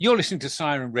You're listening to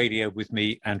Siren Radio with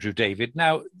me, Andrew David.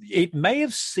 Now, it may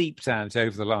have seeped out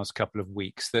over the last couple of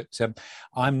weeks that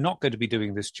I'm not going to be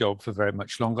doing this job for very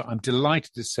much longer. I'm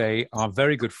delighted to say our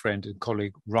very good friend and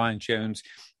colleague, Ryan Jones,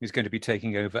 is going to be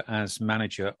taking over as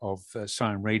manager of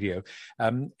Siren Radio.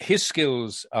 His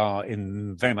skills are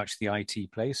in very much the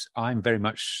IT place. I'm very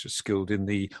much skilled in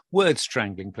the word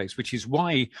strangling place, which is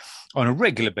why on a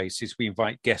regular basis we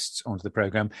invite guests onto the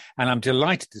programme. And I'm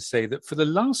delighted to say that for the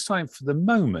last time for the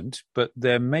moment, but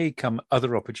there may come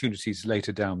other opportunities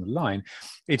later down the line,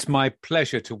 it's my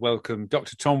pleasure to welcome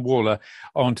Dr. Tom Waller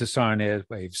onto Siren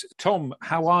Airwaves. Tom,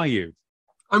 how are you?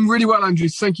 I'm really well, Andrew.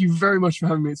 Thank you very much for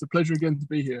having me. It's a pleasure again to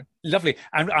be here. Lovely.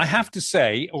 And I have to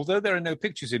say, although there are no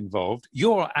pictures involved,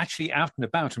 you're actually out and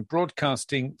about and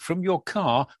broadcasting from your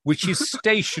car, which is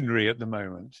stationary at the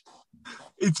moment.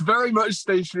 It's very much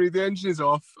stationary. The engine is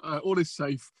off. All is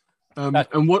safe.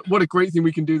 And what a great thing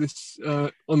we can do this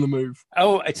on the move.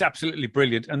 Oh, it's absolutely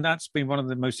brilliant. And that's been one of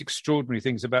the most extraordinary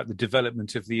things about the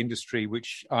development of the industry,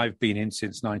 which I've been in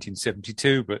since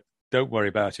 1972, but don't worry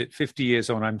about it. 50 years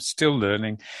on, I'm still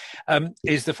learning,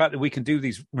 is the fact that we can do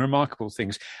these remarkable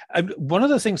things. And one of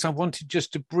the things I wanted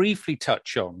just to briefly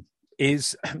touch on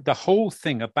is the whole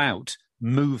thing about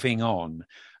moving on.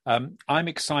 I'm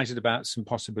excited about some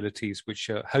possibilities which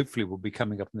hopefully will be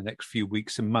coming up in the next few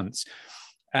weeks and months.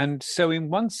 And so in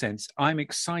one sense, I'm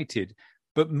excited,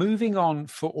 but moving on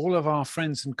for all of our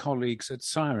friends and colleagues at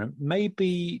Siren may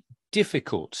be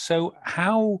difficult. So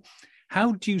how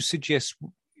do you suggest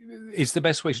is the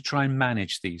best way to try and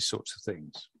manage these sorts of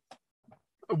things?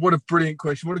 What a brilliant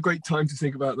question. What a great time to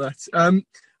think about that.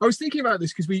 I was thinking about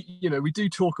this because we do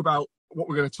talk about what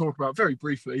we're going to talk about very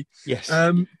briefly. Yes.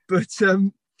 But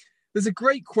there's a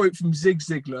great quote from Zig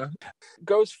Ziglar.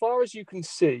 Go as far as you can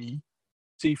see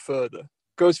further.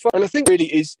 Go as far. And I think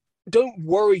really is, don't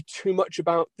worry too much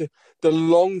about the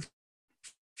long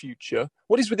future.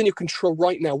 What is within your control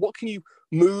right now? What can you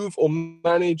move or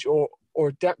manage or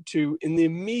adapt to in the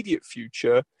immediate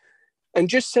future, and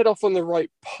just set off on the right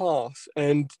path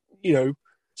and,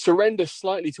 surrender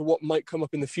slightly to what might come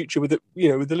up in the future with a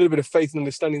little bit of faith and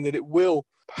understanding that it will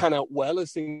pan out well,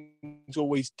 as things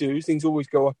always do. Things always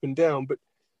go up and down, but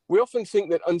we often think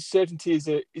that uncertainty is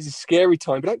a scary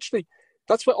time, but actually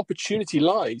that's where opportunity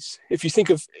lies. If you think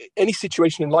of any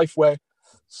situation in life where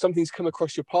something's come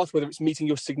across your path, whether it's meeting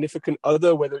your significant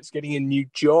other, whether it's getting a new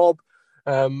job,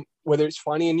 whether it's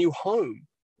finding a new home,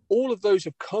 all of those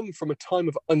have come from a time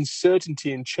of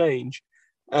uncertainty and change,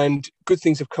 and good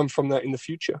things have come from that in the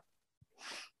future.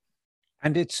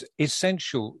 And it's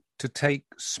essential to take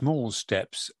small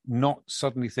steps, not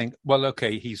suddenly think, well,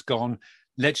 okay, he's gone,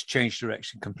 let's change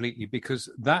direction completely, because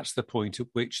that's the point at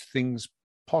which things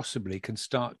possibly can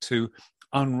start to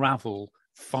unravel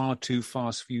far too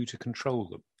fast for you to control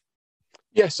them.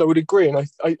 Yes, I would agree. And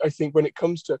I think when it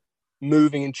comes to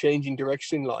moving and changing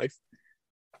direction in life,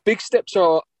 big steps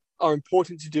are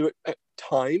important to do at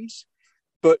times,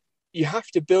 but you have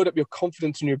to build up your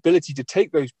confidence and your ability to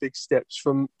take those big steps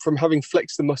from having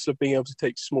flexed the muscle of being able to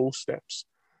take small steps.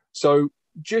 So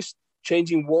just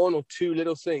changing one or two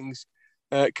little things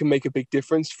can make a big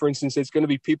difference. For instance, there's going to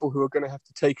be people who are going to have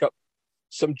to take up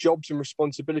some jobs and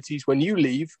responsibilities when you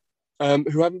leave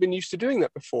who haven't been used to doing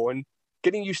that before, and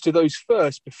getting used to those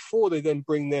first before they then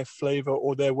bring their flavor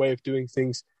or their way of doing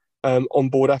things on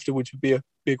board afterwards would be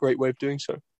a great way of doing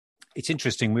so. It's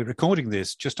interesting. We're recording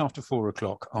this just after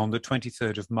 4:00 on the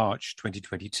 23rd of March,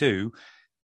 2022.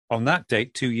 On that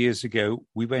date, 2 years ago,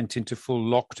 we went into full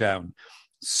lockdown.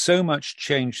 So much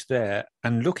changed there.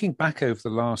 And looking back over the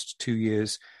last 2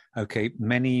 years, okay,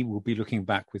 many will be looking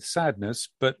back with sadness,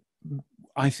 but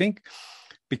I think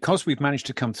because we've managed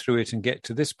to come through it and get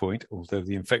to this point, although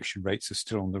the infection rates are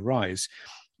still on the rise,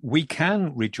 we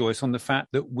can rejoice on the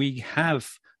fact that we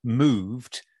have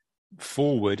moved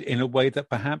forward in a way that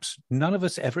perhaps none of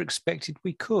us ever expected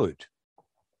we could.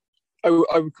 I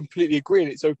would completely agree,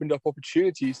 and it's opened up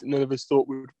opportunities that none of us thought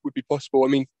would be possible. I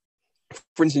mean,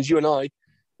 for instance, you and I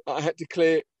had to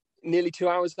clear nearly 2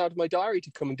 hours out of my diary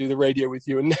to come and do the radio with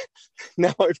you, and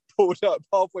now I've pulled up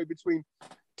halfway between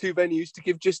two venues to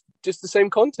give just the same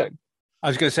content. I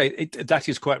was going to say, that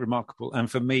is quite remarkable. And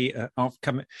for me,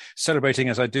 celebrating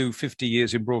as I do 50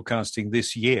 years in broadcasting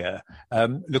this year,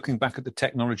 looking back at the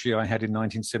technology I had in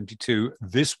 1972,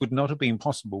 this would not have been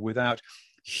possible without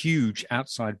huge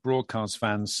outside broadcast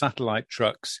vans, satellite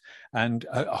trucks, and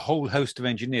a whole host of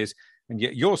engineers. And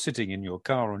yet you're sitting in your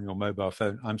car on your mobile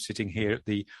phone. I'm sitting here at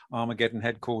the Armageddon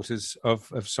headquarters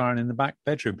of Siren in the back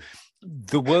bedroom.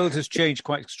 The world has changed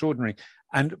quite extraordinary.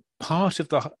 And part of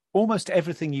almost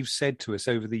everything you've said to us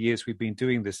over the years we've been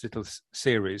doing this little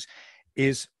series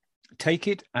is take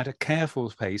it at a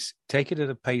careful pace, take it at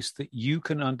a pace that you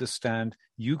can understand,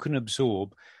 you can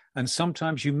absorb. And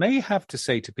sometimes you may have to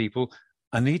say to people,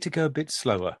 I need to go a bit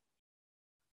slower.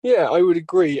 Yeah, I would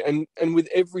agree. And with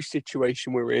every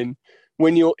situation we're in,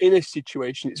 when you're in a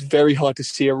situation, it's very hard to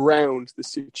see around the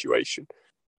situation.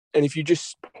 And if you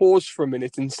just pause for a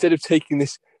minute, instead of taking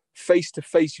this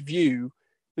face-to-face view,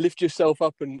 lift yourself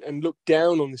up and look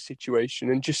down on the situation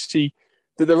and just see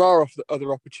that there are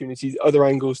other opportunities, other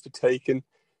angles to take. And,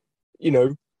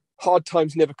 hard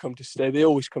times never come to stay. They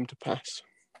always come to pass.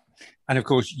 And of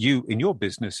course, you in your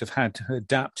business have had to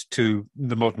adapt to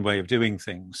the modern way of doing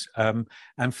things. And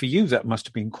for you, that must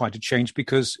have been quite a change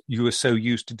because you were so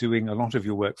used to doing a lot of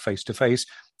your work face-to-face,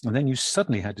 and then you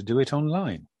suddenly had to do it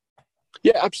online.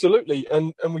 Yeah, absolutely.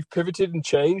 And we've pivoted and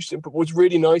changed. But what's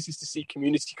really nice is to see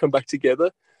community come back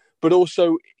together. But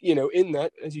also, in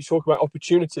that, as you talk about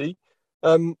opportunity,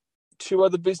 2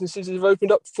 other businesses have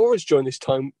opened up for us during this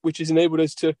time, which has enabled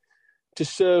us to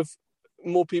serve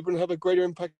more people and have a greater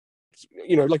impact,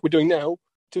 like we're doing now,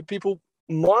 to people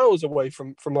miles away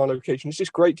from our location. It's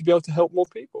just great to be able to help more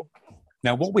people.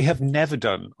 Now, what we have never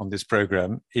done on this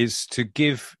program is to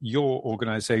give your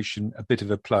organization a bit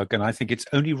of a plug. And I think it's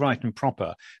only right and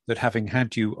proper that, having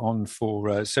had you on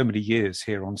for so many years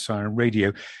here on Siren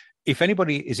Radio, if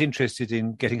anybody is interested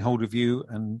in getting hold of you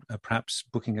and perhaps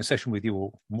booking a session with you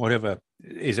or whatever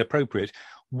is appropriate,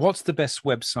 what's the best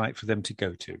website for them to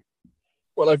go to?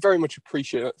 Well, I very much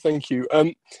appreciate it. Thank you.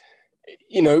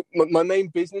 My main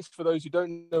business, for those who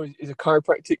don't know, is a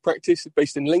chiropractic practice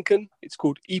based in Lincoln. It's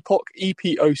called Epoch,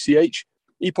 EPOCH,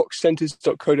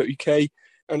 epochcenters.co.uk.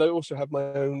 And I also have my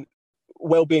own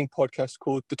wellbeing podcast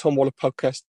called the Tom Waller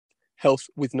Podcast, Health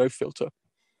with No Filter.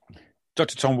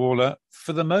 Dr. Tom Waller,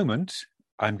 for the moment,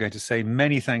 I'm going to say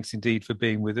many thanks indeed for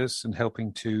being with us and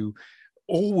helping to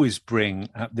always bring,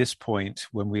 at this point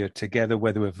when we are together,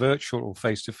 whether we're virtual or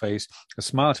face-to-face, a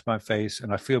smile to my face,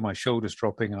 and I feel my shoulders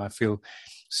dropping, and I feel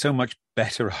so much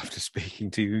better after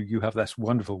speaking to you. You have this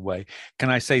wonderful way. Can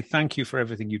I say thank you for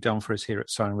everything you've done for us here at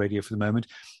Siren Radio for the moment,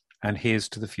 and here's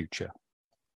to the future.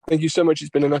 Thank you so much. It's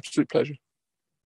been an absolute pleasure.